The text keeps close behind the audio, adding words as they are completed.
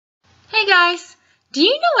Hey guys, do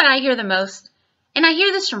you know what I hear the most? And I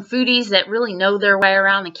hear this from foodies that really know their way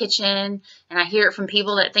around the kitchen, and I hear it from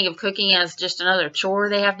people that think of cooking as just another chore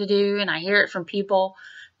they have to do, and I hear it from people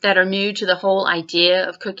that are new to the whole idea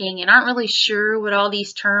of cooking and aren't really sure what all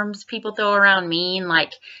these terms people throw around mean,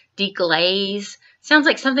 like deglaze. Sounds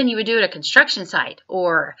like something you would do at a construction site,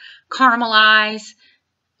 or caramelize.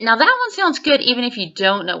 Now that one sounds good even if you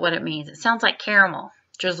don't know what it means. It sounds like caramel.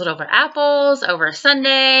 Drizzled over apples, over a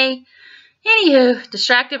sundae. Anywho,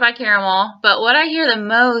 distracted by caramel, but what I hear the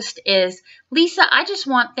most is, Lisa, I just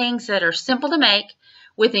want things that are simple to make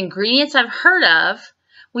with ingredients I've heard of.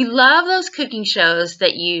 We love those cooking shows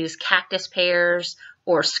that use cactus pears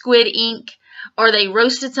or squid ink, or they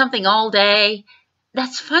roasted something all day.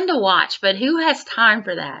 That's fun to watch, but who has time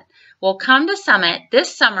for that? Well, come to Summit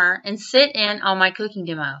this summer and sit in on my cooking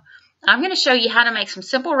demo. I'm going to show you how to make some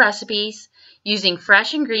simple recipes using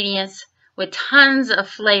fresh ingredients with tons of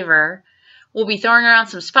flavor. We'll be throwing around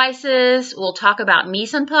some spices. We'll talk about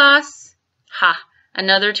mise en place. Ha,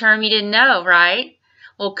 another term you didn't know, right?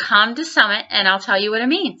 Well, come to Summit and I'll tell you what it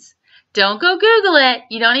means. Don't go Google it.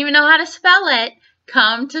 You don't even know how to spell it.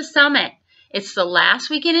 Come to Summit. It's the last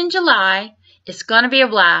weekend in July. It's going to be a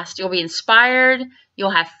blast. You'll be inspired.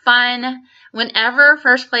 You'll have fun. Whenever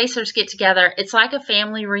first placers get together, it's like a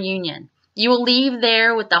family reunion. You will leave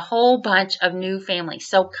there with a whole bunch of new families.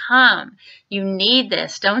 So come. You need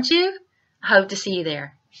this, don't you? I hope to see you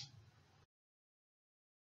there.